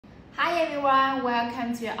Hi everyone,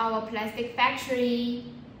 welcome to our plastic factory.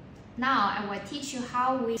 Now I will teach you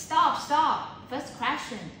how we... Stop! First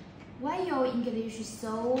question. Why your English is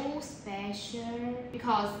so special?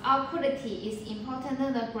 Because our quality is important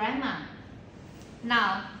than the grammar.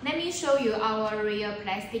 Now, let me show you our real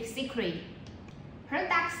plastic secret.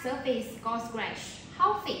 Product surface got scratch.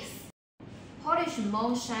 How fix? Polish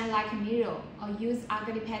mold shine like a mirror or use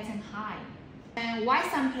ugly pattern high. And why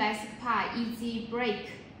some plastic part easy break?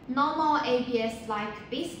 Normal ABS like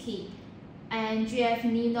biscuit and GF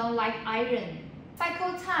Nylon like iron.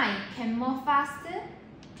 Cycle time can more faster.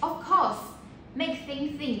 Of course, make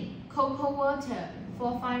things thin, cocoa water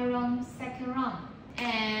for 5 round, second round.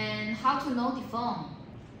 And how to know deform?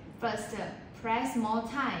 First, press more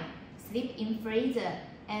time, slip in freezer,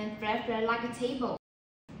 and flat like a table.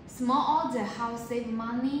 Small order, how save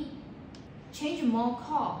money? Change more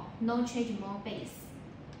core, no change more base.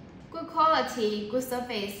 Good quality, good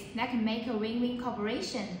surface, that can make a win-win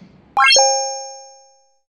cooperation.